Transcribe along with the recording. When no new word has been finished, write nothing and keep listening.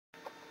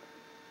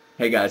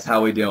Hey guys,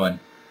 how we doing?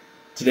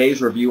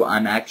 Today's review I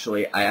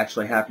actually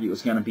have for you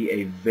is going to be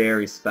a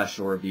very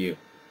special review.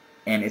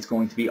 And it's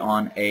going to be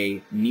on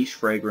a niche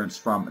fragrance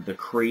from the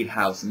Creed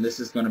house. And this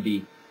is going to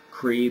be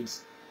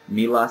Creed's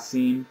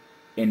MIllesime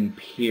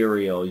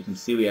Imperial. You can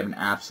see we have an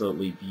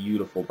absolutely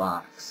beautiful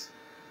box.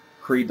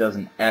 Creed does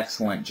an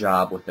excellent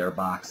job with their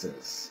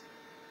boxes.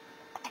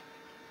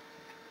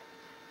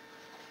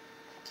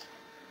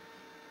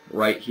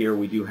 Right here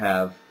we do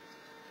have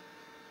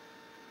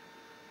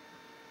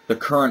the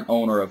current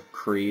owner of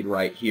Creed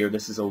right here.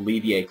 This is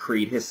Olivier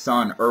Creed. His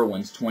son,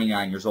 Erwin's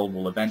 29 years old,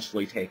 will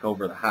eventually take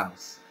over the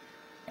house.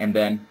 And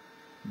then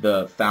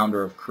the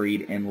founder of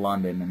Creed in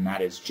London, and that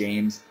is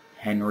James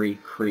Henry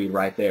Creed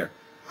right there.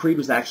 Creed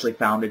was actually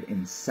founded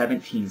in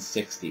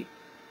 1760.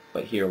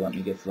 But here, let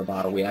me get to the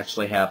bottle. We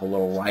actually have a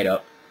little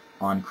write-up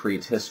on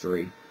Creed's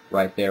history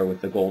right there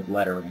with the gold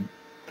lettering.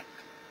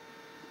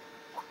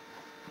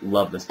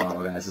 Love this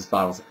bottle, guys. This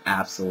bottle is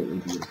absolutely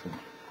beautiful.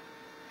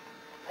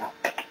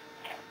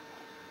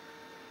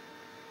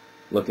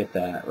 Look at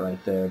that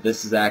right there.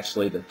 This is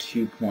actually the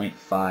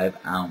 2.5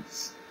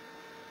 ounce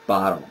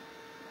bottle.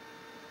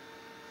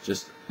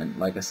 Just,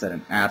 like I said,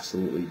 an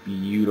absolutely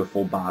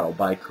beautiful bottle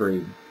by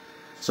Creed.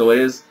 So it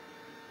is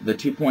the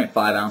 2.5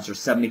 ounce or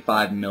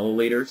 75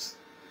 milliliters.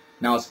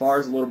 Now, as far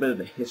as a little bit of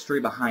the history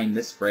behind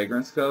this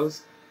fragrance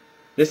goes,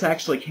 this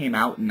actually came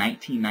out in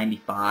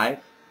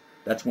 1995.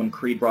 That's when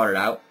Creed brought it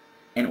out.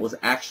 And it was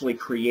actually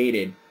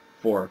created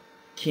for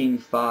King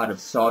Fahd of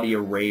Saudi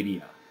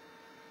Arabia.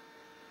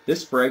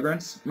 This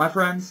fragrance, my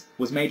friends,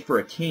 was made for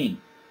a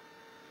king.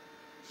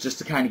 Just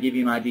to kind of give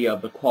you an idea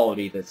of the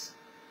quality that's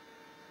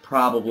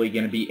probably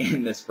going to be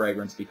in this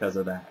fragrance because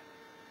of that.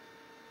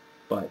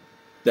 But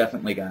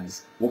definitely,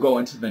 guys, we'll go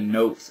into the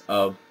notes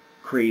of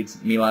Creed's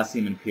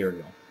MIllesime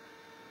Imperial.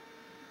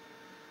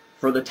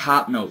 For the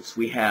top notes,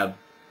 we have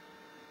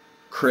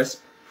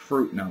crisp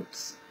fruit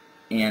notes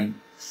and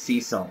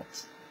sea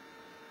salt.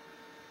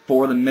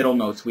 For the middle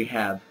notes, we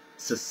have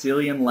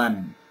Sicilian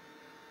lemon,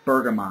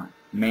 bergamot,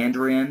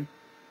 mandarin,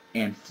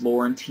 and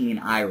Florentine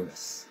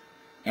iris.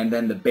 And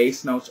then the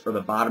base notes, or the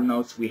bottom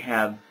notes, we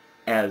have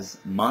as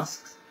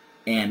musks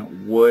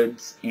and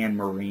woods and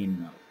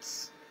marine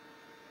notes.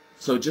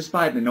 So just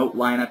by the note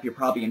lineup, you're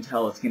probably going to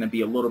tell it's going to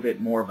be a little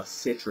bit more of a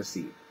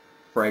citrusy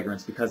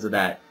fragrance because of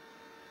that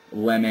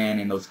lemon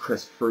and those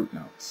crisp fruit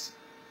notes.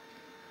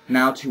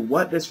 Now to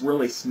what this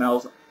really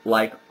smells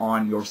like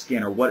on your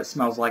skin, or what it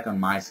smells like on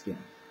my skin.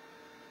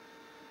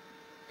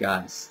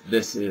 Guys,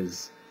 this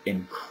is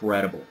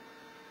incredible,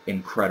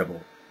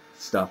 incredible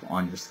stuff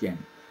on your skin.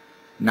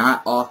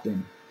 Not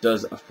often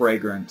does a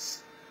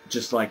fragrance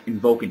just like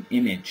invoke an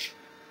image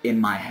in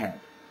my head.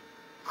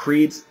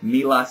 Creed's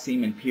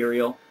MIllesime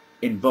Imperial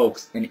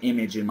invokes an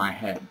image in my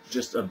head.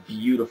 Just a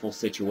beautiful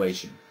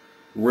situation.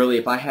 Really,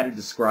 if I had to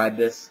describe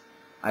this,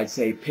 I'd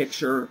say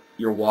picture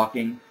you're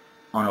walking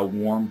on a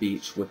warm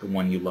beach with the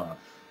one you love.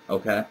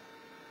 Okay?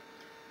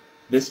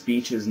 This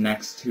beach is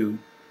next to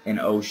an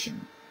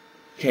ocean.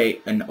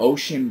 Okay, an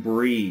ocean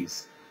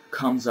breeze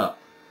comes up.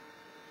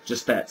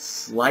 Just that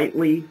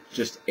slightly,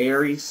 just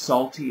airy,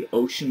 salty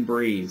ocean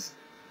breeze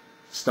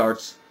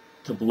starts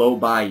to blow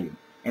by you.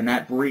 And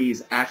that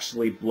breeze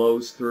actually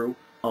blows through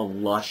a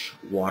lush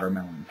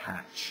watermelon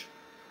patch.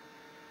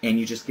 And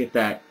you just get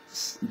that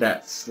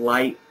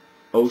slight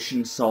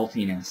ocean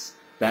saltiness,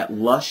 that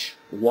lush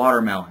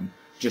watermelon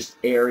just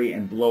airy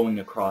and blowing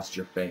across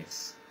your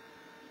face.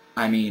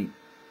 I mean,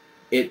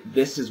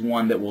 this is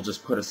one that will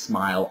just put a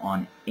smile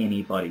on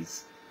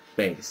anybody's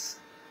face.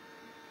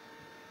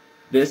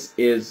 This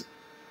is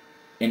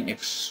an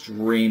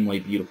extremely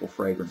beautiful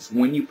fragrance.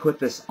 When you put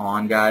this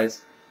on,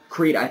 guys,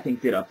 Creed, I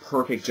think, did a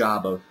perfect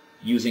job of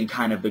using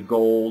kind of the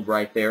gold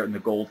right there and the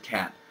gold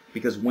cap.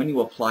 Because when you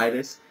apply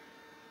this,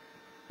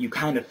 you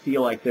kind of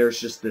feel like there's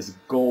just this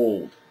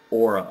gold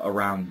aura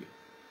around you.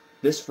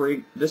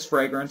 This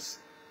fragrance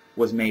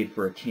was made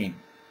for a king.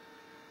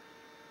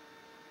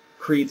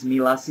 Creed's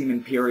MIllesime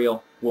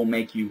Imperial will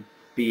make you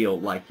feel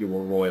like you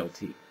were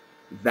royalty.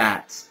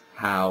 That's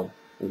how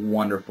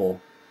wonderful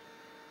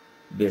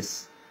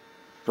this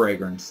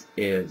fragrance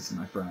is,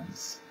 my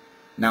friends.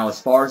 Now,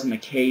 as far as an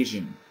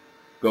occasion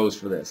goes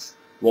for this,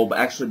 well,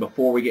 actually,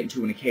 before we get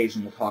into an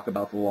occasion, we'll talk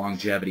about the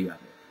longevity of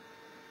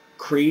it.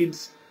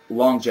 Creed's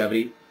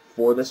longevity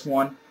for this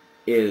one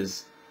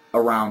is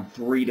around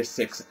 3 to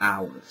 6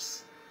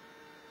 hours.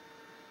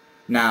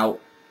 Now,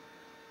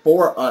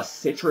 for a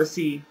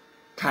citrusy,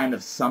 kind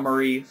of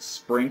summery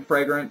spring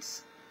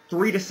fragrance,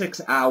 3 to 6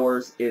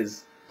 hours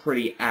is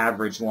pretty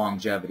average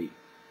longevity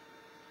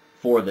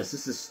for this.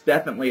 This is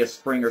definitely a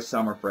spring or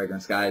summer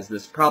fragrance, guys.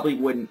 This probably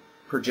wouldn't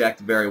project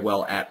very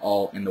well at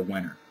all in the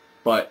winter,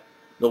 but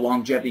the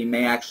longevity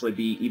may actually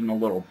be even a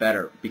little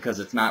better because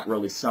it's not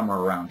really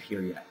summer around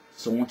here yet.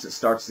 So once it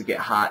starts to get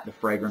hot, the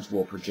fragrance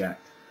will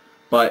project.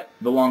 But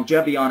the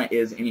longevity on it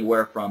is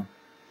anywhere from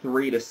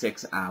 3 to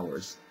 6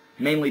 hours,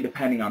 mainly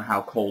depending on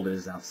how cold it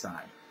is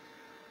outside.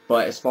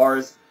 But as far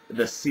as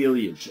the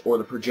ciliage or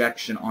the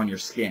projection on your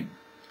skin,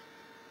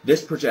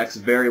 This projects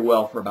very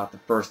well for about the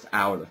first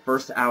hour. The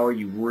first hour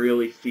you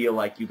really feel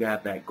like you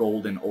have that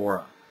golden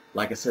aura.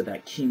 Like I said,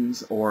 that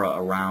king's aura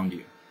around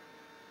you.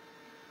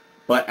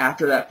 But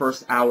after that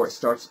first hour, it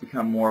starts to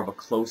become more of a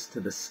close to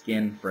the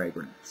skin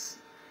fragrance.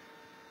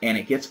 And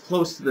it gets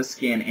close to the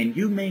skin, and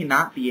you may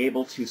not be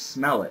able to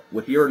smell it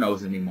with your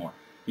nose anymore.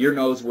 Your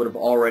nose would have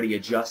already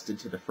adjusted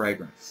to the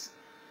fragrance.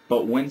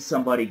 But when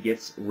somebody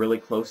gets really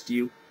close to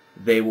you,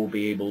 they will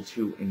be able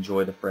to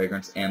enjoy the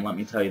fragrance, and let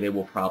me tell you, they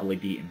will probably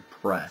be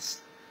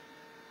impressed.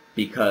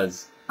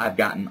 Because I've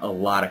gotten a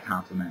lot of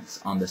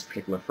compliments on this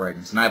particular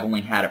fragrance, and I've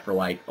only had it for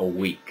like a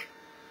week.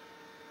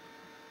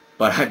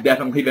 But I've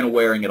definitely been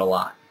wearing it a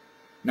lot.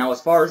 Now,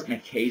 as far as an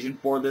occasion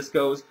for this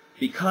goes,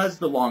 because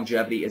the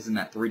longevity is in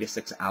that 3 to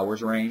 6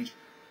 hours range,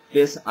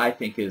 this I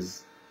think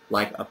is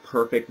like a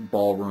perfect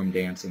ballroom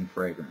dancing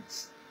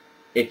fragrance.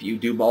 If you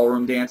do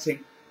ballroom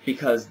dancing,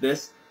 because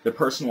this, the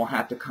person will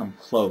have to come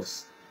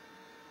close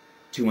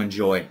to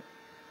enjoy it.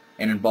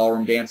 And in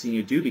ballroom dancing,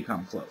 you do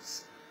become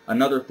close.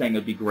 Another thing it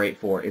would be great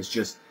for is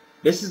just,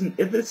 this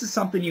is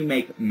something you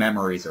make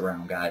memories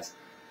around, guys.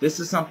 This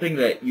is something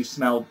that you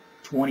smell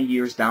 20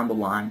 years down the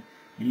line,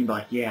 and you'd be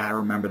like, yeah, I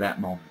remember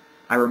that moment.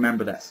 I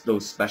remember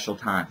those special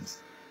times.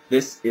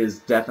 This is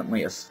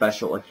definitely a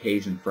special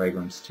occasion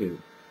fragrance too,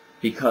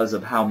 because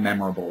of how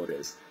memorable it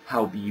is,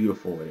 how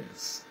beautiful it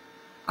is.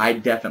 I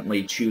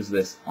definitely choose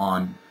this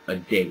on a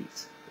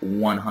date,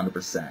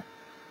 100%.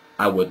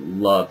 I would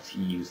love to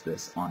use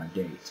this on a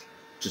date,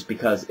 just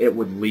because it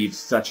would leave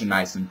such a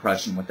nice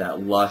impression with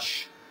that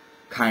lush,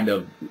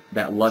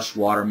 that lush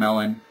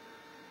watermelon,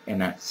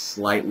 and that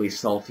slightly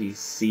salty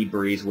sea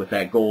breeze with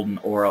that golden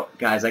aura.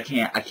 Guys, I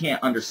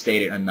can't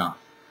understate it enough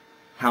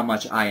how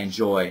much I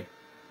enjoy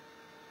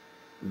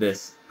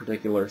this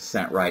particular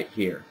scent right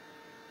here.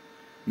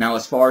 Now,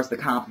 as far as the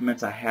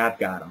compliments I have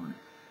got on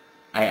it,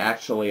 I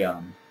actually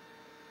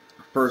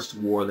first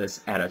wore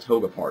this at a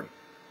toga party,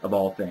 of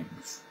all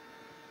things.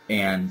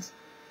 And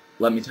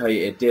let me tell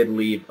you, it did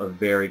leave a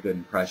very good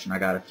impression. I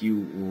got a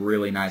few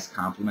really nice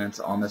compliments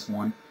on this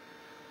one.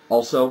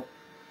 Also,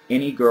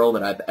 any girl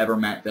that I've ever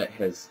met that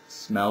has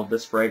smelled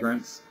this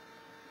fragrance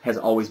has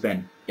always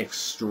been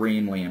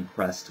extremely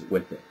impressed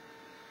with it.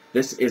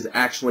 This is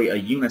actually a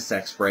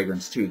unisex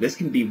fragrance too. This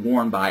can be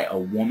worn by a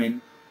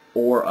woman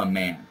or a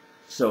man.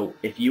 So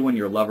if you and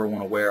your lover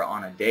want to wear it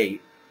on a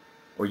date,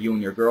 or you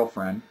and your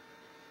girlfriend,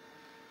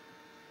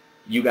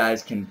 you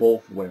guys can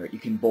both wear it. You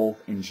can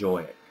both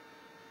enjoy it.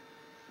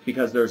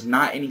 Because there's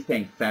not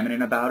anything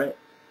feminine about it,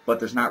 but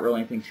there's not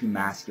really anything too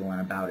masculine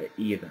about it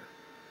either.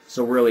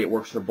 So really it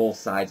works for both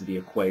sides of the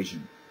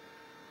equation.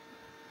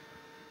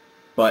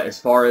 But as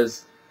far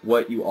as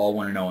what you all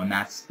want to know, and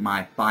that's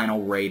my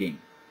final rating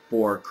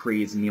for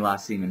Creed's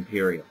MIllesime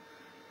Imperial.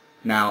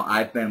 Now,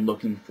 I've been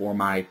looking for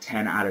my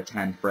 10 out of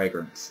 10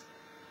 fragrance.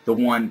 The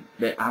one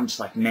that I'm just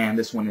like, man,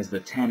 this one is the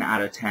 10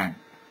 out of 10.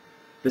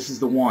 This is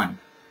the one.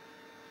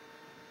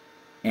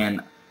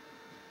 And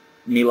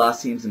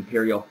MIllesime's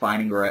Imperial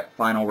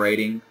final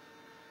rating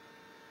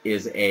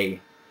is a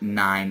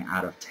 9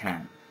 out of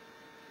 10.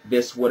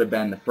 This would have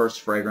been the first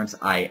fragrance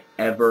I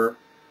ever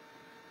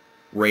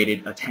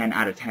rated a 10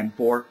 out of 10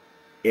 for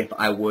if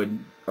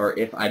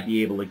I'd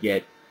be able to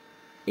get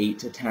 8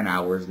 to 10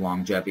 hours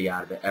longevity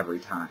out of it every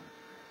time.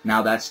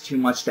 Now, that's too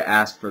much to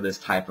ask for this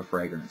type of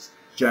fragrance.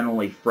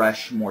 Generally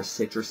fresh, more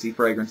citrusy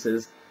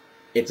fragrances,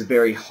 it's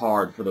very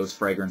hard for those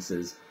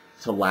fragrances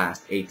to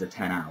last 8 to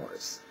 10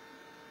 hours.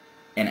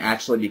 And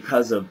actually,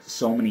 because of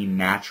so many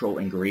natural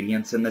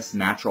ingredients in this,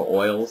 natural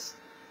oils,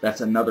 that's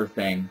another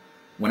thing.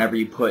 Whenever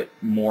you put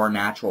more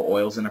natural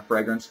oils in a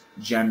fragrance,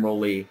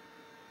 generally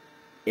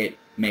it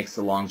makes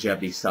the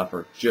longevity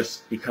suffer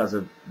just because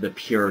of the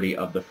purity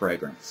of the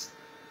fragrance.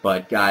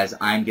 But guys,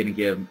 I'm going to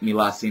give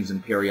MIllesime's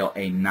Imperial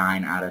a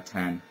 9 out of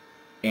 10.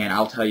 And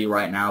I'll tell you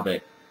right now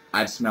that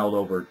I've smelled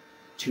over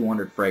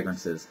 200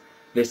 fragrances.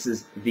 This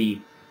is the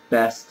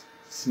best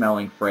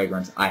smelling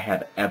fragrance I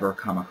have ever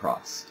come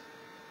across.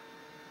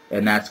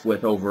 And that's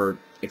with over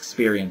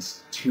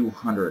experienced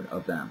 200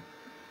 of them.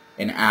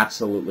 An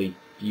absolutely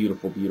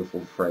beautiful,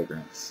 beautiful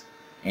fragrance.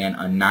 And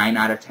a 9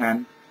 out of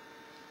 10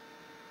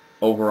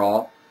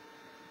 overall.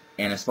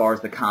 And as far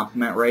as the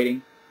compliment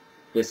rating,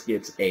 this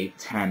gets a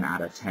 10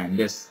 out of 10.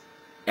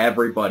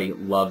 Everybody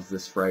loves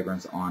this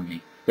fragrance on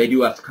me. They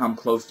do have to come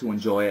close to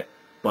enjoy it,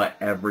 but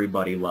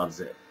everybody loves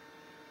it.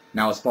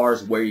 Now, as far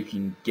as where you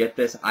can get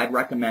this, I'd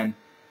recommend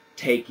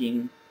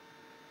getting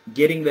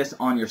this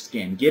on your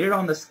skin. Get it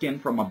on the skin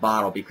from a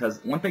bottle, because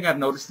one thing I've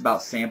noticed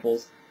about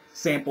samples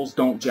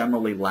don't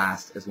generally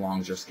last as long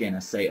as your skin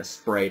as, say, a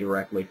spray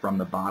directly from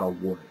the bottle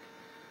would.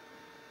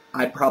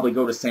 I'd probably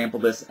go to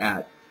sample this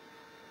at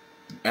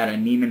a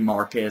Neiman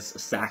Marcus, a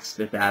Saks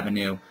Fifth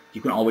Avenue.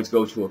 You can always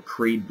go to a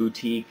Creed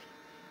boutique,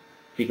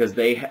 because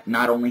they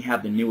not only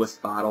have the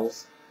newest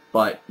bottles,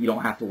 but you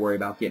don't have to worry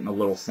about getting a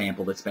little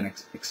sample that's been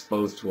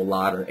exposed to a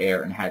lot of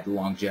air and had the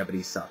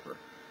longevity suffer.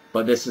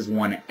 But this is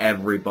one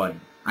everybody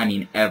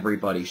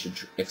should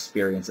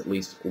experience at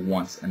least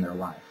once in their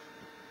life.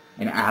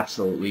 An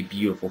absolutely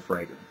beautiful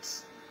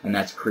fragrance. and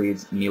that's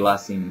Creed's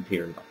MIllesime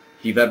Imperial.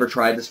 If you've ever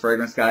tried this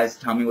fragrance, guys,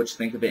 tell me what you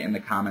think of it in the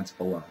comments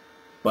below.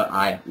 But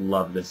I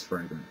love this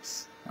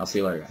fragrance. I'll see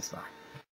you later, guys. Bye.